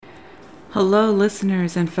Hello,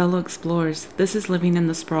 listeners and fellow explorers. This is Living in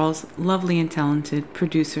the Sprawl's lovely and talented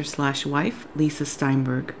producer/wife, Lisa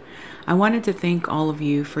Steinberg. I wanted to thank all of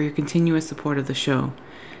you for your continuous support of the show.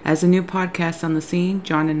 As a new podcast on the scene,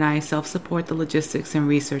 John and I self-support the logistics and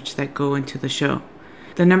research that go into the show.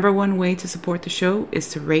 The number one way to support the show is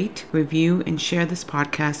to rate, review, and share this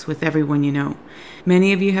podcast with everyone you know.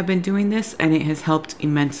 Many of you have been doing this, and it has helped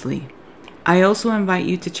immensely. I also invite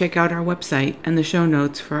you to check out our website and the show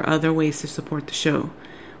notes for other ways to support the show.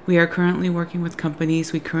 We are currently working with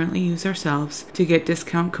companies we currently use ourselves to get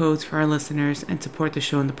discount codes for our listeners and support the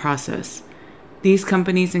show in the process. These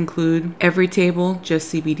companies include Every Table,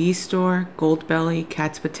 Just CBD Store, Goldbelly,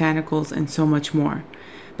 Cat's Botanicals, and so much more.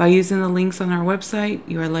 By using the links on our website,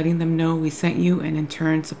 you are letting them know we sent you and in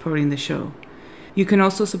turn supporting the show. You can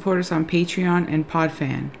also support us on Patreon and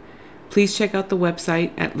Podfan. Please check out the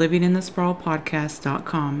website at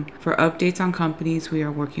livinginthesprawlpodcast.com for updates on companies we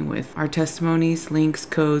are working with, our testimonies, links,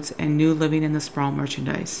 codes, and new Living in the Sprawl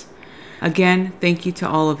merchandise. Again, thank you to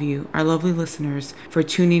all of you, our lovely listeners, for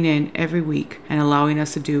tuning in every week and allowing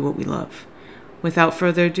us to do what we love. Without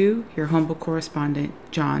further ado, your humble correspondent,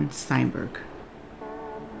 John Steinberg.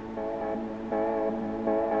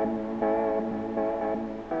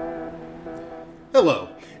 Hello,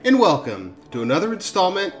 and welcome to another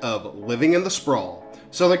installment of Living in the Sprawl,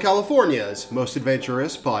 Southern California's most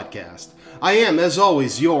adventurous podcast. I am, as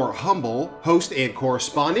always, your humble host and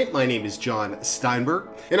correspondent. My name is John Steinberg,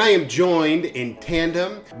 and I am joined in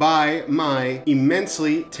tandem by my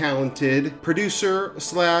immensely talented producer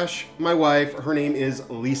 / my wife. Her name is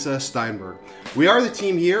Lisa Steinberg. We are the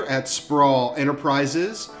team here at Sprawl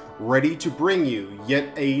Enterprises, ready to bring you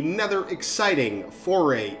yet another exciting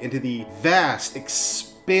foray into the vast,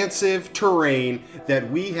 expansive terrain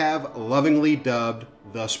that we have lovingly dubbed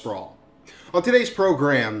the Sprawl. On today's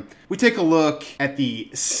program, we take a look at the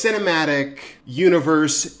cinematic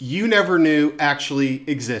universe you never knew actually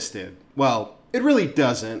existed. Well, it really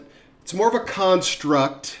doesn't. It's more of a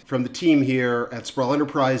construct from the team here at Sprawl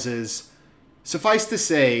Enterprises. Suffice to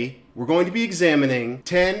say, we're going to be examining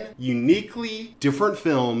 10 uniquely different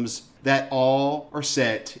films that all are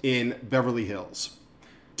set in Beverly Hills.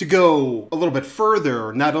 To go a little bit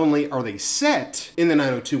further, not only are they set in the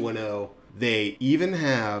 90210, they even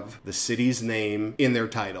have the city's name in their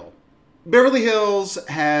title. Beverly Hills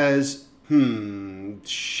has,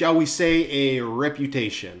 shall we say, a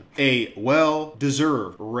reputation, a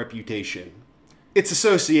well-deserved reputation. Its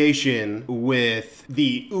association with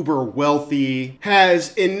the uber wealthy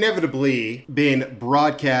has inevitably been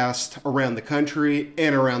broadcast around the country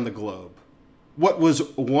and around the globe. What was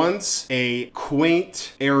once a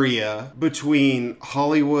quaint area between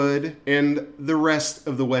Hollywood and the rest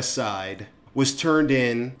of the West Side was turned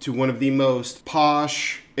into one of the most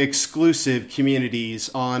posh, exclusive communities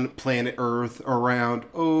on planet Earth around,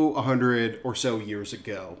 100 or so years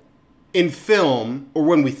ago. In film, or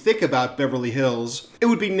when we think about Beverly Hills, it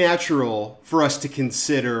would be natural for us to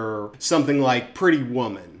consider something like Pretty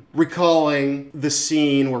Woman, recalling the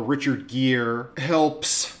scene where Richard Gere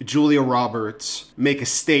helps Julia Roberts make a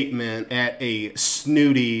statement at a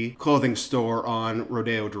snooty clothing store on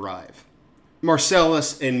Rodeo Drive.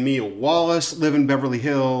 Marcellus and Mia Wallace live in Beverly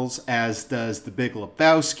Hills, as does The Big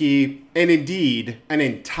Lebowski, and indeed, an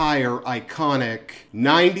entire iconic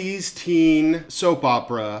 90s teen soap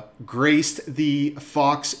opera graced the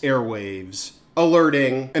Fox airwaves,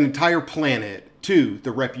 alerting an entire planet to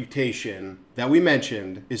the reputation that we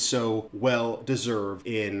mentioned is so well-deserved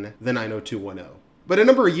in the 90210. But a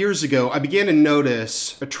number of years ago, I began to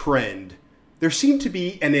notice a trend. There seemed to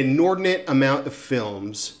be an inordinate amount of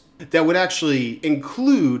films that would actually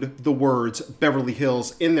include the words Beverly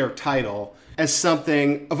Hills in their title as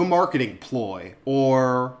something of a marketing ploy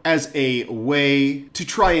or as a way to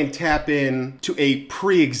try and tap in to a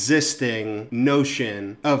pre-existing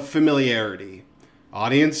notion of familiarity.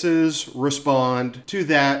 Audiences respond to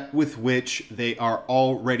that with which they are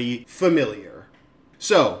already familiar.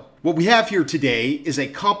 So, what we have here today is a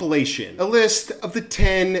compilation, a list of the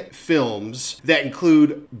 10 films that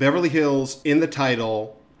include Beverly Hills in the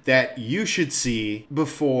title that you should see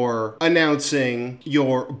before announcing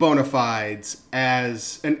your bona fides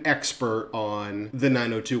as an expert on the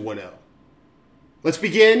 90210. Let's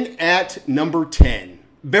begin at number 10,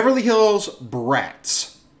 Beverly Hills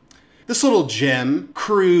Brats. This little gem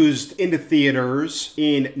cruised into theaters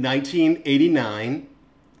in 1989.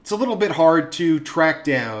 It's a little bit hard to track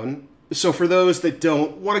down, so for those that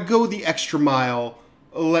don't want to go the extra mile,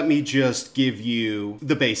 let me just give you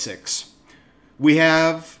the basics. We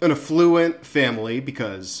have an affluent family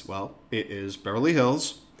because, well, it is Beverly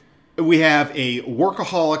Hills. We have a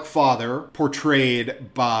workaholic father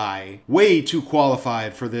portrayed by way too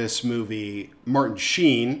qualified for this movie, Martin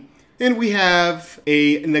Sheen. And we have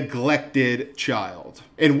a neglected child.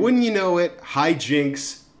 And wouldn't you know it,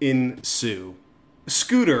 hijinks ensue.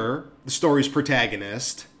 Scooter, the story's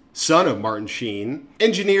protagonist, son of Martin Sheen,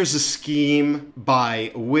 engineers a scheme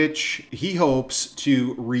by which he hopes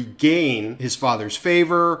to regain his father's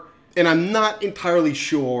favor, and I'm not entirely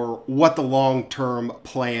sure what the long-term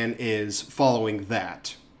plan is following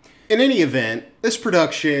that. In any event, this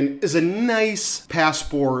production is a nice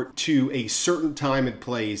passport to a certain time and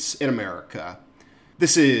place in America.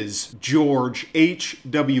 This is George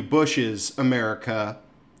H.W. Bush's America.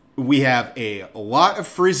 We have a lot of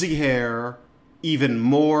frizzy hair, even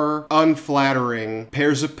more unflattering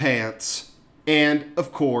pairs of pants, and,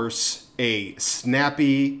 of course, a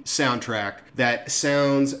snappy soundtrack that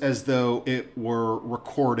sounds as though it were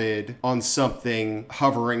recorded on something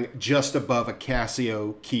hovering just above a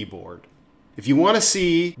Casio keyboard. If you want to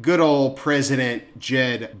see good old President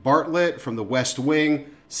Jed Bartlet from the West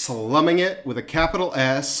Wing slumming it with a capital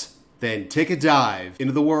S, then take a dive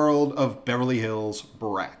into the world of Beverly Hills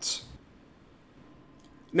Brats.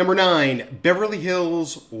 Number 9, Beverly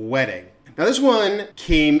Hills Wedding. Now this one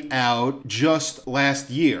came out just last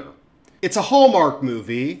year. It's a Hallmark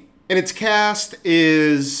movie, and its cast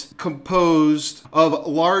is composed of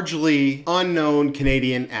largely unknown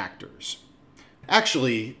Canadian actors.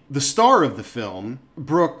 Actually, the star of the film,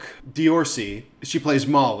 Brooke D'Orsay, she plays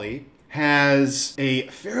Molly, has a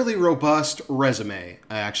fairly robust resume.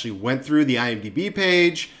 I actually went through the IMDb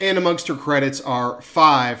page, and amongst her credits are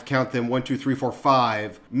 5, count them, 1, 2, 3, 4,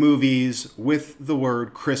 5, movies with the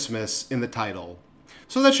word Christmas in the title.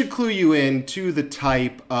 So that should clue you in to the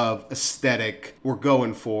type of aesthetic we're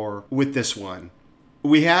going for with this one.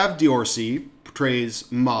 We have D'Orsay,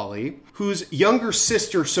 portrays Molly, whose younger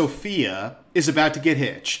sister Sophia is about to get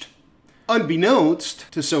hitched.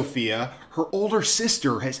 Unbeknownst to Sophia, her older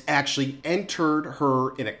sister has actually entered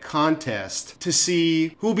her in a contest to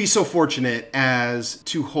see who'll be so fortunate as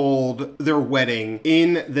to hold their wedding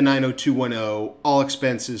in the 90210, all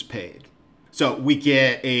expenses paid. So we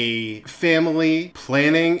get a family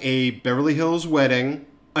planning a Beverly Hills wedding.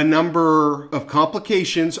 A number of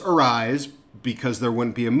complications arise because there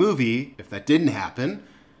wouldn't be a movie if that didn't happen.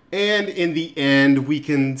 And in the end, we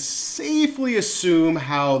can safely assume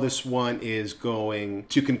how this one is going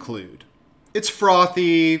to conclude. It's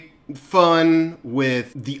frothy, fun,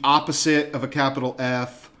 with the opposite of a capital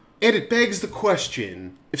F. And it begs the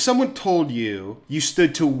question, if someone told you you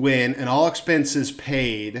stood to win an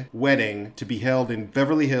all-expenses-paid wedding to be held in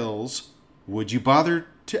Beverly Hills, would you bother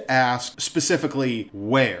to ask specifically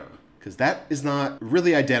where? Because that is not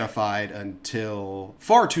really identified until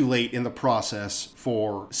far too late in the process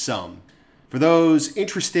for some. For those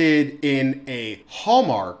interested in a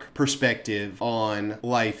Hallmark perspective on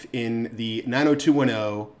life in the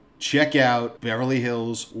 90210, check out Beverly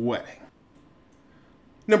Hills Wedding.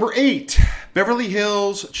 Number 8, Beverly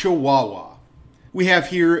Hills Chihuahua. We have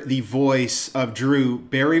here the voice of Drew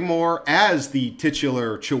Barrymore as the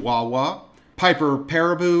titular Chihuahua. Piper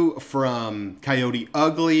Perabo from Coyote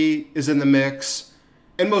Ugly is in the mix.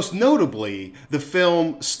 And most notably, the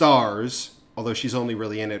film stars, although she's only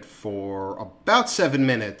really in it for about 7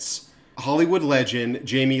 minutes, Hollywood legend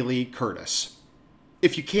Jamie Lee Curtis.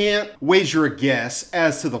 If you can't wager a guess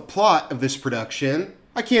as to the plot of this production,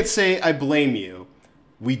 I can't say I blame you.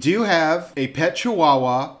 We do have a pet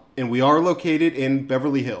Chihuahua, and we are located in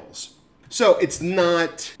Beverly Hills. So it's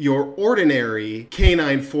not your ordinary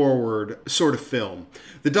canine-forward sort of film.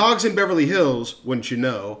 The dogs in Beverly Hills, wouldn't you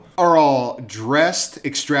know, are all dressed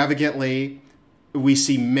extravagantly. We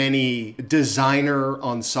see many designer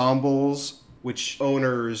ensembles, which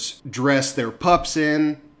owners dress their pups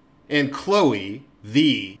in. And Chloe,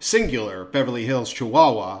 the singular Beverly Hills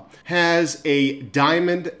Chihuahua, has a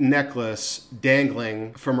diamond necklace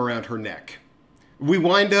dangling from around her neck. We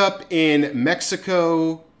wind up in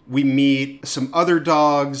Mexico. We meet some other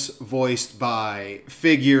dogs voiced by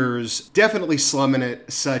figures definitely slumming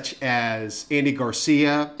it, such as Andy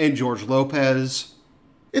Garcia and George Lopez.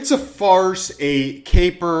 It's a farce, a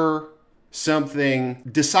caper, something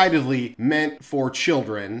decidedly meant for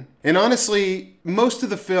children. And honestly, most of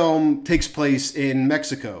the film takes place in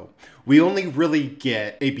Mexico. We only really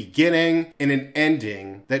get a beginning and an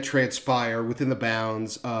ending that transpire within the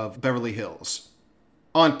bounds of Beverly Hills.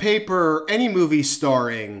 On paper, any movie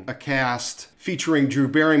starring a cast featuring Drew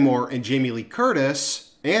Barrymore and Jamie Lee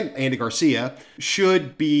Curtis and Andy Garcia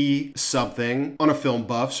should be something on a film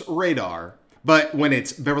buff's radar. But when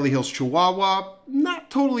it's Beverly Hills Chihuahua,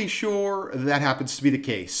 not totally sure that happens to be the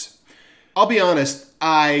case. I'll be honest,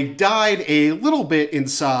 I died a little bit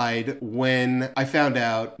inside when I found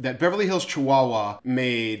out that Beverly Hills Chihuahua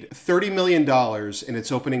made $30 million in its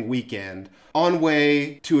opening weekend, on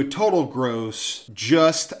way to a total gross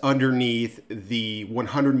just underneath the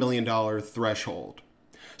 $100 million threshold.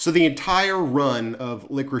 So the entire run of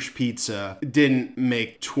Licorice Pizza didn't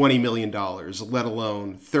make $20 million, let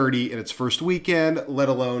alone 30 in its first weekend, let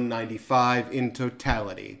alone 95 in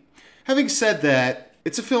totality. Having said that,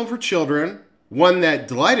 it's a film for children, one that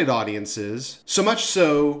delighted audiences, so much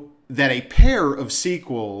so that a pair of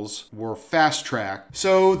sequels were fast-tracked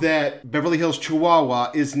so that Beverly Hills Chihuahua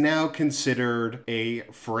is now considered a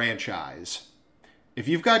franchise. If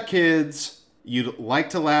you've got kids, you'd like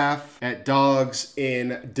to laugh at dogs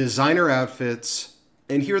in designer outfits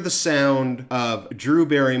and hear the sound of Drew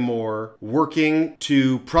Barrymore working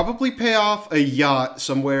to probably pay off a yacht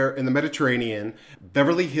somewhere in the Mediterranean,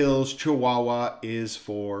 Beverly Hills Chihuahua is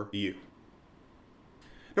for you.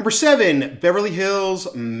 Number 7, Beverly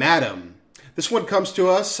Hills Madam. This one comes to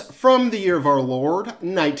us from the year of our Lord,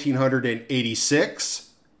 1986.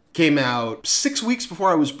 Came out 6 weeks before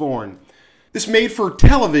I was born. This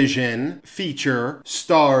made-for-television feature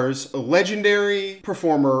stars legendary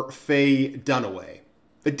performer Faye Dunaway.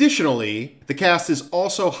 Additionally, the cast is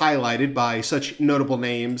also highlighted by such notable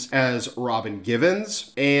names as Robin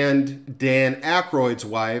Givens and Dan Aykroyd's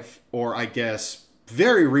wife, or I guess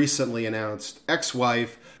very recently announced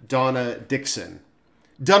ex-wife, Donna Dixon.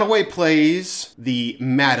 Dunaway plays the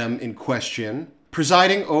madam in question,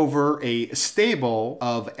 presiding over a stable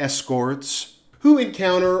of escorts who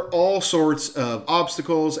encounter all sorts of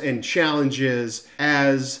obstacles and challenges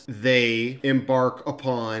as they embark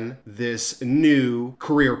upon this new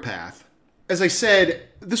career path. As I said,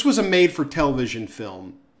 this was a made-for-television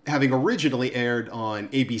film, having originally aired on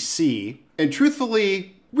ABC, and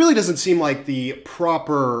truthfully, really doesn't seem like the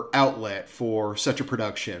proper outlet for such a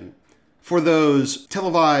production. For those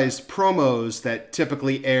televised promos that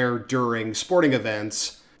typically air during sporting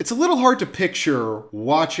events, it's a little hard to picture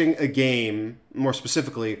watching a game, more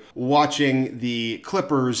specifically, watching the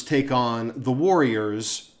Clippers take on the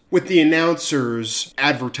Warriors, with the announcers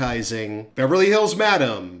advertising Beverly Hills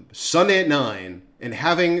Madam, Sunday at 9, and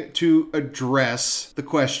having to address the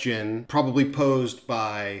question, probably posed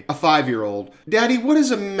by a 5-year-old, "Daddy, what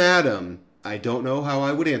is a madam?" I don't know how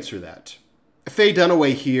I would answer that. Faye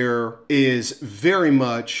Dunaway here is very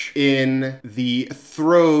much in the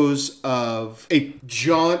throes of a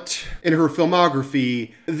jaunt in her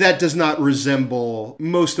filmography that does not resemble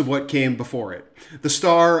most of what came before it. The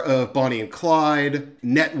star of Bonnie and Clyde,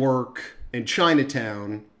 Network, and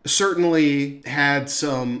Chinatown certainly had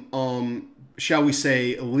some, shall we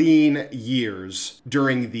say, lean years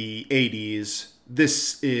during the 80s.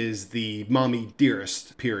 This is the Mommy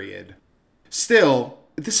Dearest period. Still,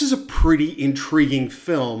 this is a pretty intriguing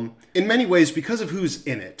film in many ways because of who's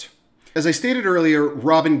in it. As I stated earlier,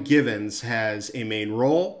 Robin Givens has a main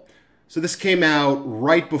role. So this came out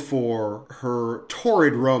right before her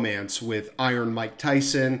torrid romance with Iron Mike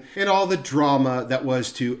Tyson and all the drama that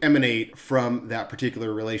was to emanate from that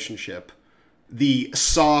particular relationship. The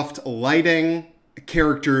soft lighting,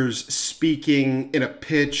 characters speaking in a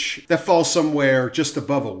pitch that falls somewhere just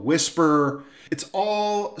above a whisper, it's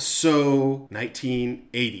all so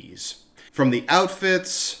 1980s. From the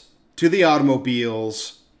outfits, to the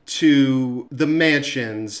automobiles, to the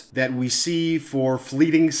mansions that we see for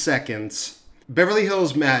fleeting seconds, Beverly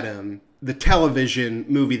Hills Madam, the television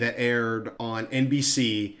movie that aired on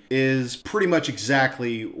NBC, is pretty much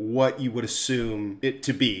exactly what you would assume it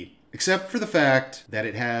to be. Except for the fact that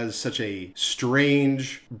it has such a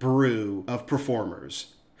strange brew of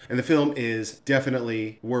performers. And the film is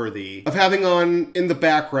definitely worthy of having on in the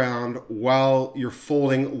background while you're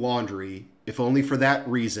folding laundry, if only for that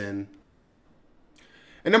reason.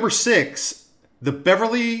 And number 6, The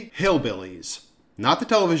Beverly Hillbillies. Not the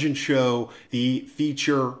television show, the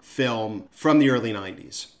feature film from the early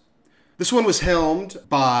 90s. This one was helmed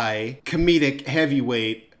by comedic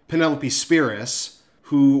heavyweight Penelope Spheeris,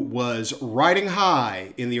 who was riding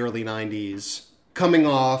high in the early 90s, coming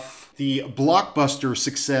off the blockbuster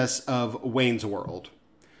success of Wayne's World.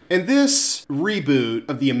 And this reboot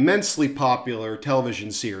of the immensely popular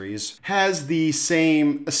television series has the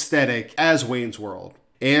same aesthetic as Wayne's World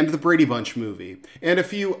and the Brady Bunch movie, and a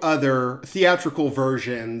few other theatrical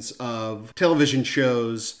versions of television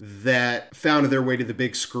shows that found their way to the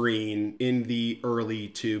big screen in the early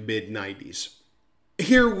to mid-90s.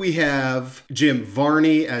 Here we have Jim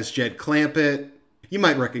Varney as Jed Clampett. You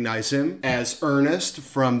might recognize him as Ernest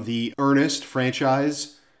from the Ernest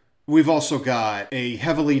franchise. We've also got a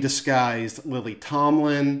heavily disguised Lily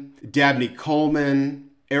Tomlin, Dabney Coleman,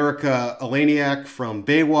 Erika Eleniak from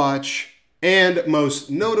Baywatch, and most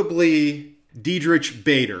notably, Diedrich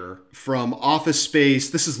Bader from Office Space.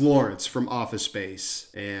 This is Lawrence from Office Space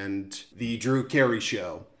and The Drew Carey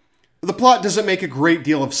Show. The plot doesn't make a great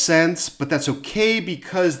deal of sense, but that's okay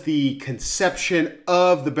because the conception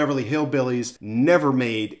of the Beverly Hillbillies never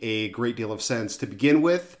made a great deal of sense to begin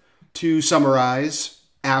with. To summarize,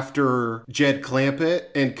 after Jed Clampett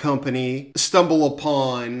and company stumble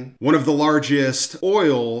upon one of the largest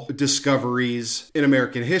oil discoveries in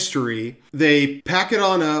American history, they pack it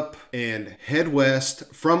on up and head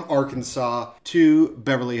west from Arkansas to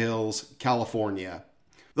Beverly Hills, California.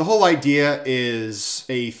 The whole idea is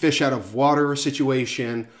a fish out of water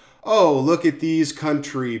situation. Oh, look at these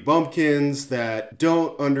country bumpkins that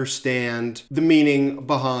don't understand the meaning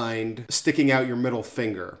behind sticking out your middle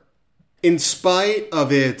finger. In spite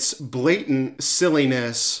of its blatant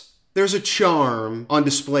silliness, there's a charm on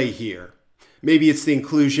display here. Maybe it's the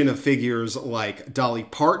inclusion of figures like Dolly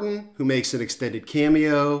Parton, who makes an extended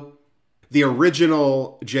cameo, the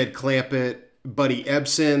original Jed Clampett, Buddy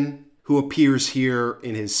Ebsen, who appears here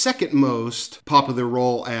in his second most popular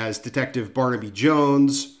role as Detective Barnaby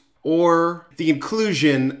Jones, or the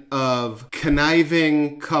inclusion of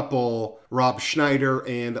conniving couple Rob Schneider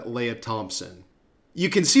and Leah Thompson. You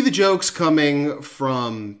can see the jokes coming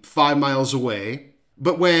from 5 miles away,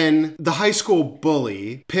 but when the high school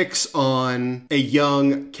bully picks on a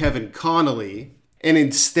young Kevin Connolly, and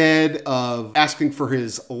instead of asking for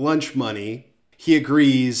his lunch money, he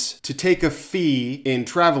agrees to take a fee in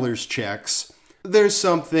traveler's checks, there's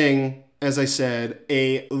something, as I said,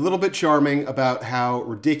 a little bit charming about how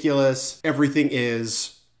ridiculous everything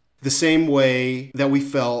is. The same way that we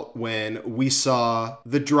felt when we saw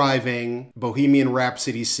the driving Bohemian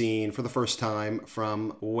Rhapsody scene for the first time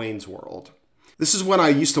from Wayne's World. This is one I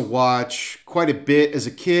used to watch quite a bit as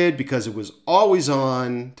a kid because it was always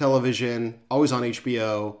on television, always on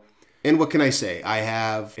HBO. And what can I say? I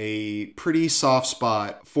have a pretty soft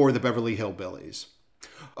spot for the Beverly Hillbillies.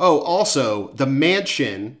 Oh, also, the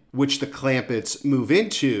mansion which the Clampetts move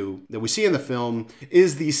into that we see in the film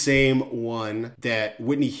is the same one that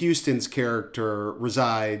Whitney Houston's character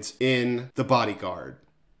resides in The Bodyguard.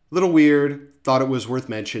 Little weird, thought it was worth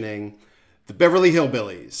mentioning. The Beverly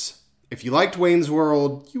Hillbillies. If you liked Wayne's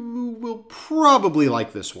World, you will probably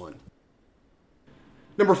like this one.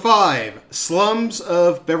 Number 5, Slums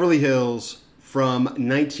of Beverly Hills from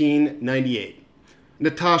 1998.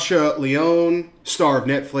 Natasha Lyonne, star of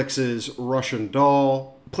Netflix's Russian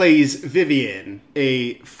Doll, plays Vivian,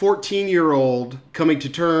 a 14-year-old coming to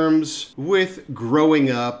terms with growing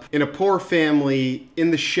up in a poor family in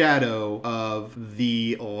the shadow of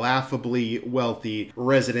the laughably wealthy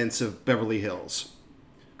residents of Beverly Hills.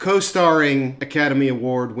 Co-starring Academy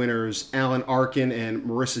Award winners Alan Arkin and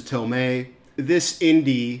Marissa Tomei, this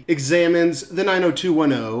indie examines the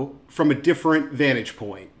 90210 from a different vantage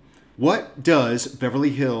point. What does Beverly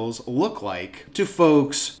Hills look like to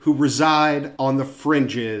folks who reside on the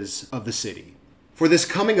fringes of the city? For this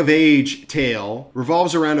coming-of-age tale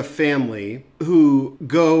revolves around a family who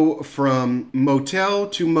go from motel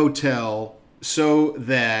to motel so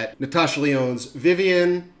that Natasha Lyonne's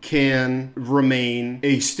Vivian can remain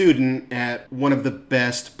a student at one of the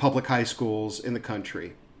best public high schools in the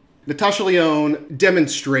country. Natasha Lyonne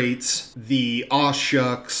demonstrates the aw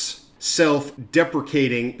shucks,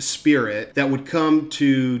 self-deprecating spirit that would come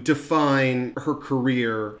to define her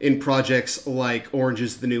career in projects like Orange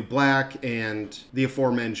is the New Black and the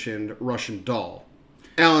aforementioned Russian Doll.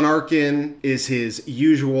 Alan Arkin is his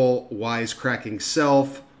usual wisecracking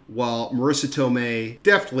self, while Marissa Tomei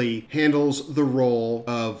deftly handles the role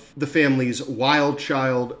of the family's wild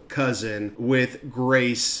child cousin with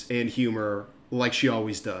grace and humor like she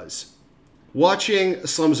always does. Watching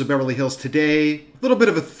Slums of Beverly Hills today, a little bit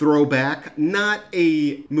of a throwback, not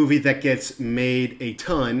a movie that gets made a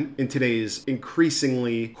ton in today's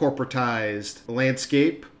increasingly corporatized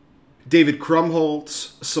landscape. David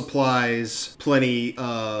Krumholtz supplies plenty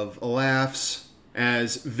of laughs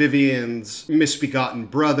as Vivian's misbegotten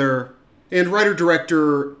brother, and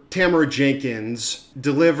writer-director Tamara Jenkins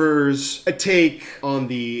delivers a take on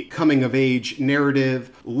the coming-of-age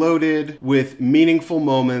narrative loaded with meaningful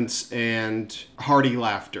moments and hearty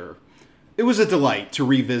laughter. It was a delight to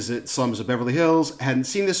revisit Slums of Beverly Hills. I hadn't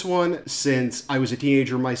seen this one since I was a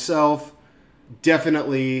teenager myself.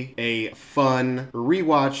 Definitely a fun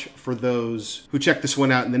rewatch for those who checked this one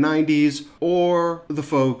out in the 90s, or the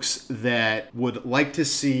folks that would like to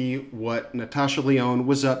see what Natasha Lyonne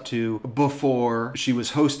was up to before she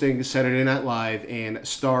was hosting Saturday Night Live and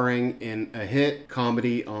starring in a hit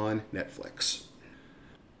comedy on Netflix.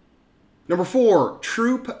 Number 4,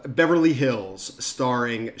 Troop Beverly Hills,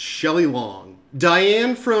 starring Shelley Long.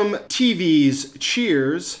 Diane from TV's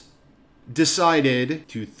Cheers decided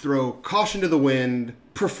to throw caution to the wind,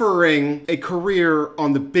 preferring a career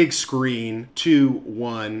on the big screen to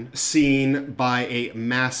one seen by a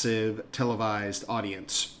massive televised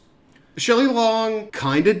audience. Shelley Long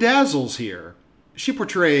kinda dazzles here. She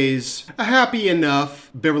portrays a happy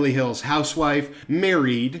enough Beverly Hills housewife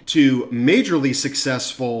married to majorly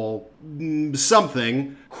successful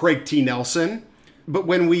something, Craig T. Nelson. But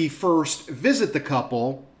when we first visit the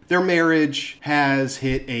couple, their marriage has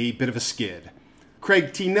hit a bit of a skid.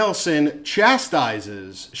 Craig T. Nelson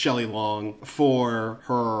chastises Shelley Long for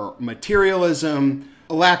her materialism,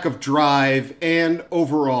 a lack of drive, and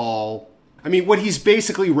overall, what he's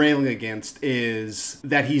basically railing against is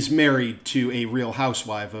that he's married to a real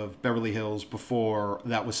housewife of Beverly Hills before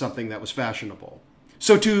that was something that was fashionable.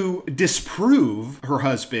 So to disprove her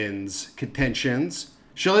husband's contentions,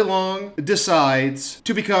 Shelley Long decides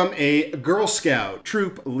to become a Girl Scout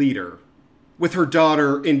troop leader. With her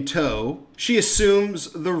daughter in tow, she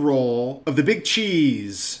assumes the role of the big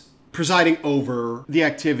cheese, presiding over the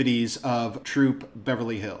activities of Troop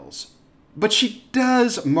Beverly Hills. But she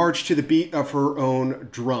does march to the beat of her own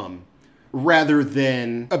drum, rather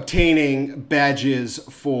than obtaining badges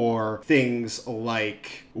for things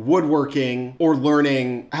like woodworking or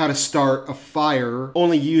learning how to start a fire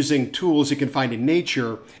only using tools you can find in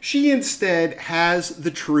nature. She instead has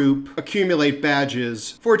the troop accumulate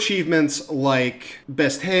badges for achievements like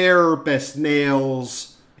best hair, best nails,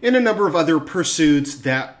 and a number of other pursuits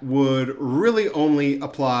that would really only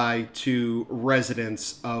apply to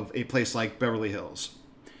residents of a place like Beverly Hills.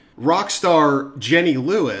 Rock star Jenny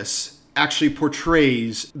Lewis actually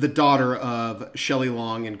portrays the daughter of Shelley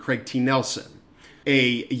Long and Craig T. Nelson.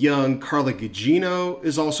 A young Carla Gugino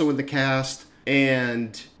is also in the cast,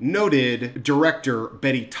 and noted director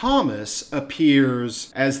Betty Thomas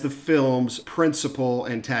appears as the film's principal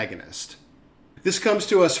antagonist. This comes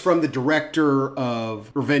to us from the director of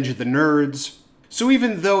Revenge of the Nerds. So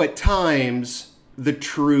even though at times the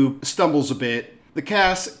troupe stumbles a bit, the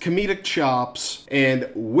cast's comedic chops and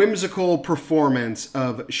whimsical performance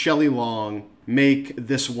of Shelley Long make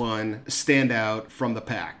this one stand out from the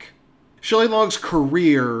pack. Shelley Long's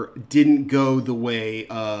career didn't go the way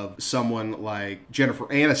of someone like Jennifer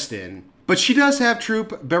Aniston, but she does have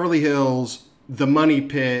Troop Beverly Hills, The Money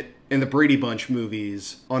Pit, and the Brady Bunch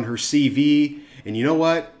movies on her CV, and you know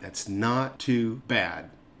what? That's not too bad.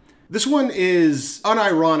 This one is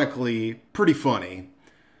unironically pretty funny.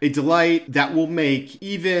 A delight that will make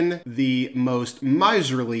even the most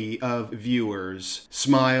miserly of viewers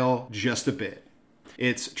smile just a bit.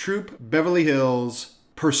 It's Troop Beverly Hills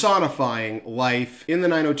personifying life in the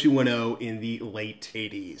 90210 in the late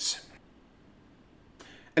 80s.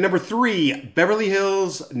 And number 3, Beverly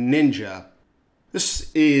Hills Ninja.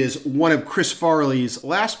 This is one of Chris Farley's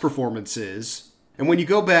last performances, and when you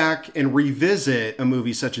go back and revisit a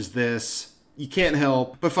movie such as this, you can't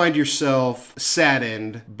help but find yourself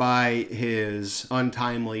saddened by his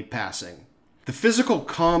untimely passing. The physical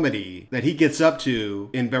comedy that he gets up to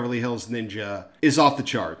in Beverly Hills Ninja is off the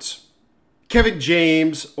charts. Kevin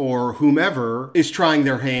James or whomever is trying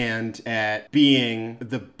their hand at being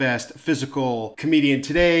the best physical comedian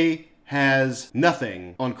today has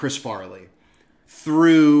nothing on Chris Farley.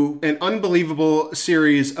 Through an unbelievable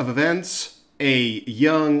series of events, a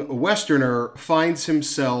young Westerner finds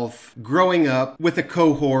himself growing up with a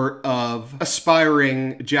cohort of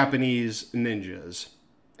aspiring Japanese ninjas.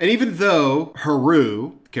 And even though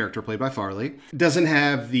Haru, character played by Farley, doesn't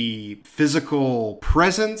have the physical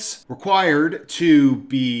presence required to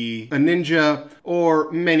be a ninja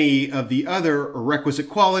or many of the other requisite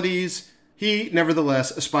qualities, he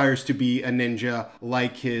nevertheless aspires to be a ninja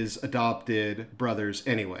like his adopted brothers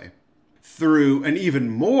anyway. Through an even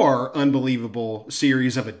more unbelievable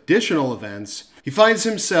series of additional events, he finds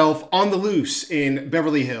himself on the loose in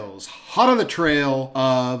Beverly Hills, hot on the trail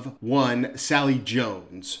of one Sally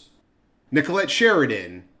Jones. Nicolette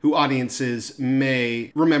Sheridan, who audiences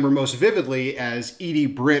may remember most vividly as Edie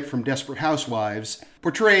Britt from Desperate Housewives,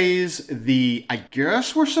 portrays I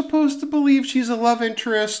guess we're supposed to believe she's a love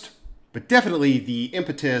interest, but definitely the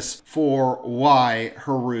impetus for why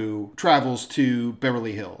Haru travels to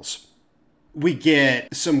Beverly Hills. We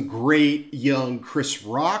get some great young Chris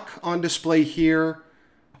Rock on display here,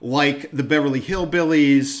 like the Beverly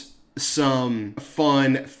Hillbillies, some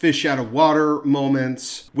fun fish out of water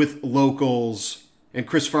moments with locals, and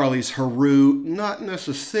Chris Farley's Haru not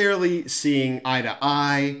necessarily seeing eye to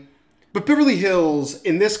eye. But Beverly Hills,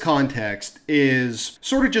 in this context, is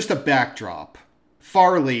sort of just a backdrop.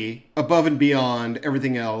 Farley, above and beyond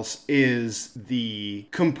everything else, is the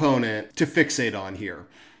component to fixate on here.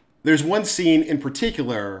 There's one scene in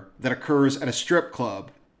particular that occurs at a strip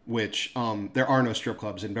club, which there are no strip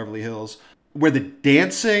clubs in Beverly Hills, where the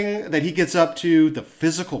dancing that he gets up to, the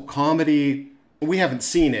physical comedy, we haven't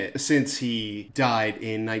seen it since he died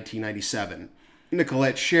in 1997.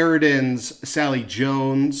 Nicolette Sheridan's Sally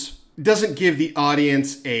Jones doesn't give the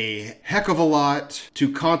audience a heck of a lot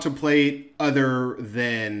to contemplate other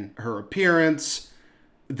than her appearance.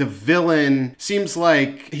 The villain seems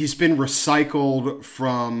like he's been recycled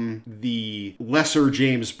from the lesser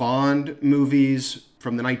James Bond movies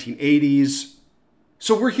from the 1980s.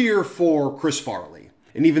 So we're here for Chris Farley.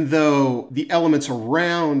 And even though the elements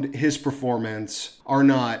around his performance are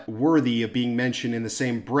not worthy of being mentioned in the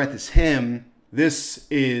same breath as him, this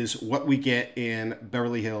is what we get in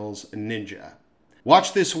Beverly Hills Ninja.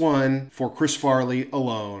 Watch this one for Chris Farley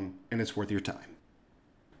alone, and it's worth your time.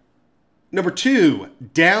 Number 2,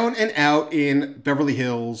 Down and Out in Beverly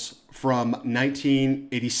Hills from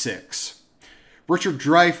 1986. Richard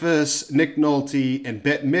Dreyfuss, Nick Nolte, and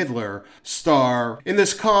Bette Midler star in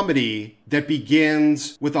this comedy that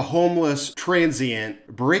begins with a homeless transient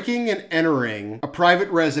breaking and entering a private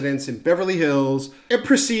residence in Beverly Hills and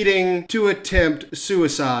proceeding to attempt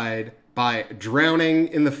suicide by drowning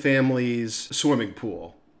in the family's swimming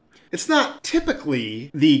pool. It's not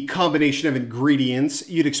typically the combination of ingredients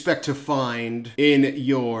you'd expect to find in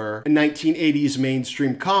your 1980s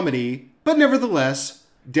mainstream comedy, but nevertheless,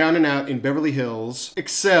 Down and Out in Beverly Hills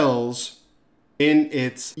excels in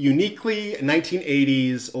its uniquely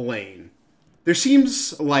 1980s lane. There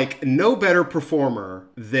seems like no better performer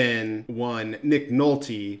than one Nick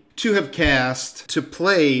Nolte to have cast to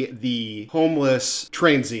play the homeless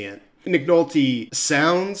transient. Nick Nolte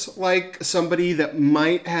sounds like somebody that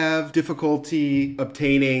might have difficulty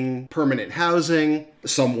obtaining permanent housing,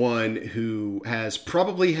 someone who has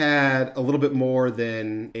probably had a little bit more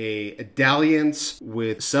than a dalliance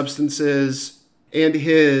with substances, and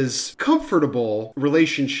his comfortable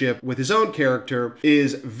relationship with his own character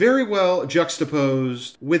is very well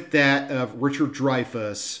juxtaposed with that of Richard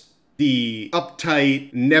Dreyfuss, the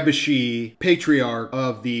uptight, nebbishy patriarch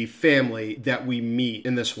of the family that we meet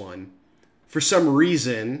in this one. For some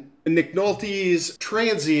reason, Nick Nolte's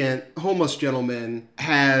transient homeless gentleman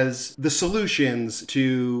has the solutions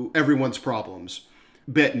to everyone's problems.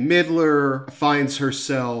 Bette Midler finds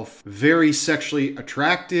herself very sexually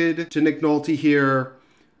attracted to Nick Nolte here.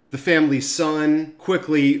 The family's son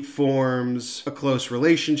quickly forms a close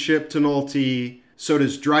relationship to Nolte. So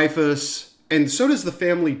does Dreyfuss. And so does the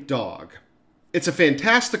family dog. It's a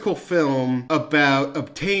fantastical film about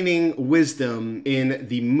obtaining wisdom in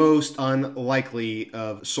the most unlikely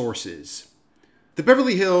of sources. The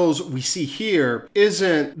Beverly Hills we see here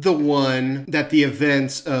isn't the one that the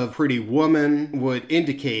events of Pretty Woman would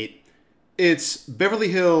indicate. It's Beverly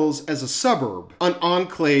Hills as a suburb, an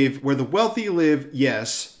enclave where the wealthy live,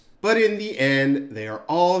 yes, but in the end, they are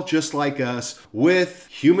all just like us with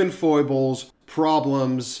human foibles,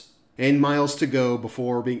 problems, and miles to go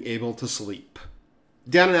before being able to sleep.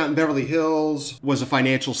 Down and Out in Beverly Hills was a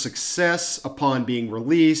financial success upon being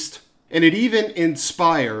released, and it even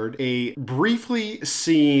inspired a briefly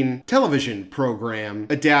seen television program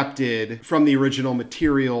adapted from the original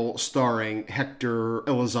material starring Hector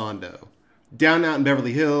Elizondo. Down and Out in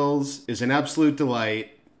Beverly Hills is an absolute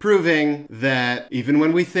delight, proving that even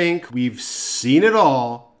when we think we've seen it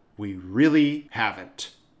all, we really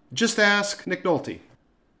haven't. Just ask Nick Nolte.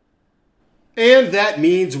 And that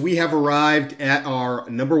means we have arrived at our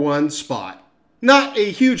number 1 spot. Not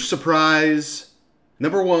a huge surprise.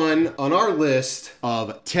 Number 1 on our list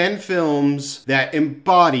of 10 films that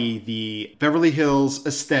embody the Beverly Hills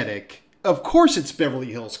aesthetic. Of course it's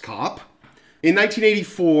Beverly Hills Cop. In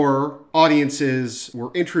 1984, audiences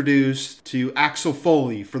were introduced to Axel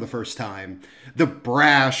Foley for the first time. The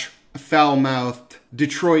brash, foul-mouthed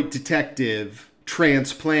Detroit detective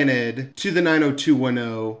transplanted to the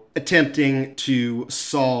 90210, attempting to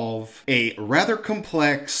solve a rather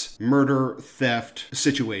complex murder-theft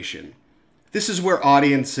situation. This is where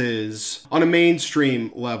audiences, on a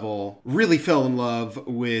mainstream level, really fell in love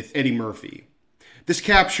with Eddie Murphy. This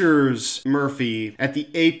captures Murphy at the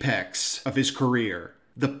apex of his career,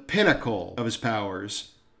 the pinnacle of his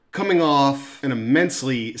powers. Coming off an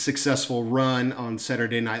immensely successful run on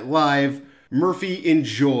Saturday Night Live, Murphy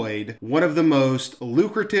enjoyed one of the most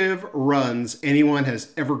lucrative runs anyone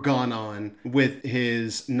has ever gone on with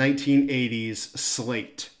his 1980s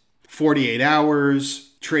slate. 48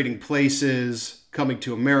 Hours, Trading Places, Coming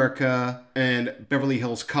to America, and Beverly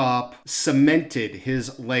Hills Cop cemented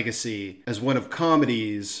his legacy as one of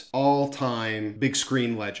comedy's all-time big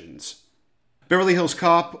screen legends. Beverly Hills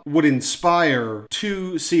Cop would inspire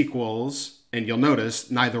 2 sequels, and you'll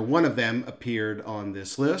notice neither one of them appeared on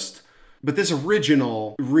this list, but this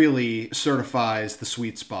original really certifies the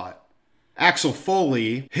sweet spot. Axel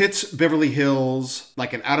Foley hits Beverly Hills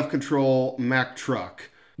like an out-of-control Mack truck,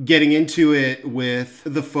 getting into it with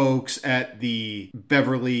the folks at the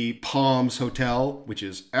Beverly Palms Hotel, which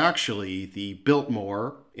is actually the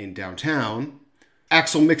Biltmore in downtown.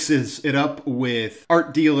 Axel mixes it up with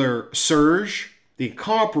art dealer Serge, the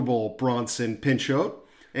incomparable Bronson Pinchot,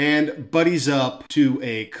 and buddies up to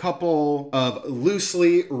a couple of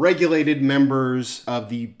loosely regulated members of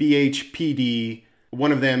the BHPD,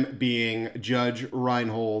 one of them being Judge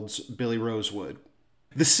Reinhold's Billy Rosewood.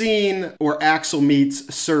 The scene where Axel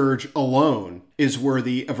meets Serge alone is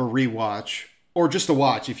worthy of a rewatch, or just a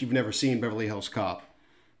watch if you've never seen Beverly Hills Cop.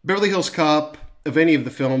 Beverly Hills Cop, of any of the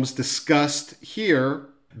films discussed here,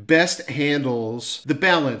 best handles the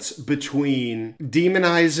balance between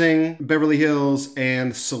demonizing Beverly Hills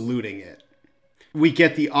and saluting it. We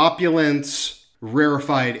get the opulence,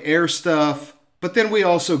 rarefied air stuff, but then we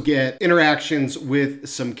also get interactions with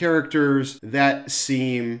some characters that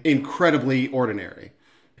seem incredibly ordinary.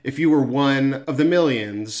 If you were one of the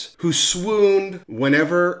millions who swooned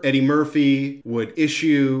whenever Eddie Murphy would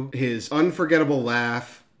issue his unforgettable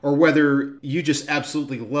laugh, or whether you just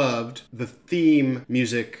absolutely loved the theme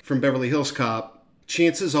music from Beverly Hills Cop,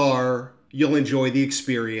 chances are you'll enjoy the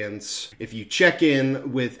experience if you check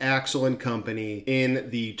in with Axel and company in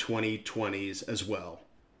the 2020s as well.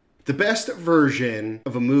 The best version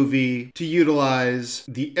of a movie to utilize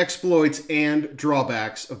the exploits and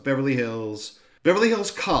drawbacks of Beverly Hills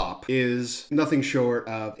Cop is nothing short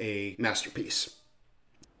of a masterpiece.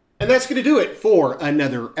 And that's going to do it for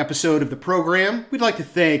another episode of the program. We'd like to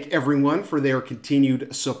thank everyone for their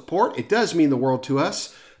continued support. It does mean the world to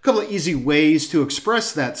us. A couple of easy ways to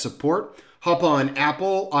express that support. Hop on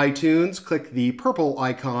Apple, iTunes, click the purple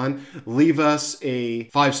icon, leave us a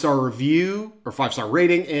 5-star review or 5-star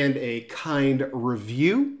rating and a kind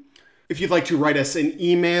review. If you'd like to write us an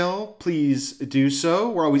email, please do so.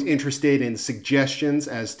 We're always interested in suggestions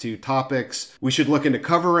as to topics we should look into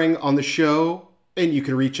covering on the show. And you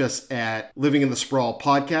can reach us at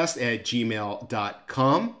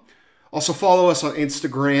livinginthesprawl@gmail.com. Also follow us on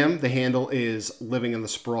Instagram. The handle is Living in the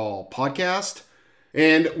Sprawl Podcast.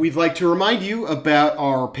 And we'd like to remind you about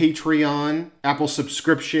our Patreon Apple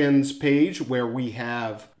subscriptions page, where we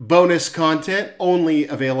have bonus content only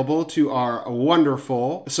available to our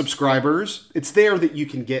wonderful subscribers. It's there that you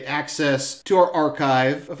can get access to our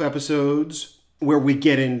archive of episodes, where we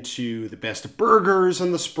get into the best burgers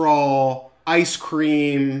in the sprawl, ice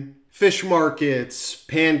cream, fish markets,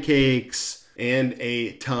 pancakes, and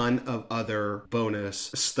a ton of other bonus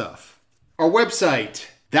stuff. Our website,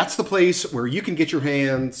 that's the place where you can get your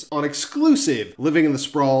hands on exclusive Living in the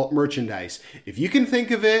Sprawl merchandise. If you can think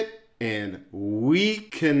of it and we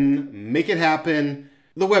can make it happen,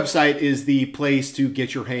 the website is the place to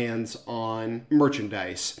get your hands on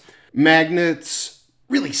merchandise. Magnets,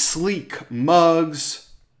 really sleek mugs.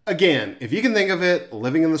 Again, if you can think of it,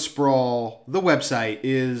 Living in the Sprawl, the website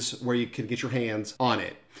is where you can get your hands on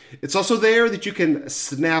it. It's also there that you can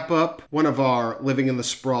snap up one of our Living in the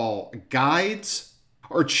Sprawl guides,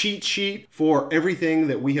 our cheat sheet for everything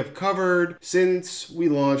that we have covered since we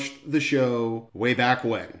launched the show way back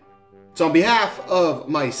when. So on behalf of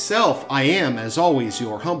myself, I am, as always,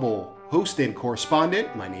 your humble host and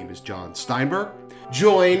correspondent. My name is John Steinberg,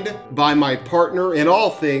 joined by my partner in all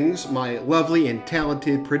things, my lovely and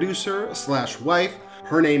talented producer/wife.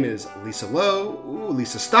 Her name is Lisa Lowe.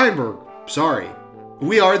 Lisa Steinberg, sorry.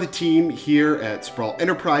 We are the team here at Sprawl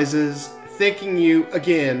Enterprises, thanking you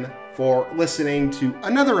again for listening to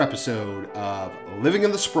another episode of Living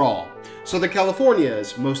in the Sprawl, Southern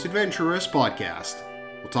California's most adventurous podcast.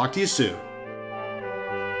 We'll talk to you soon.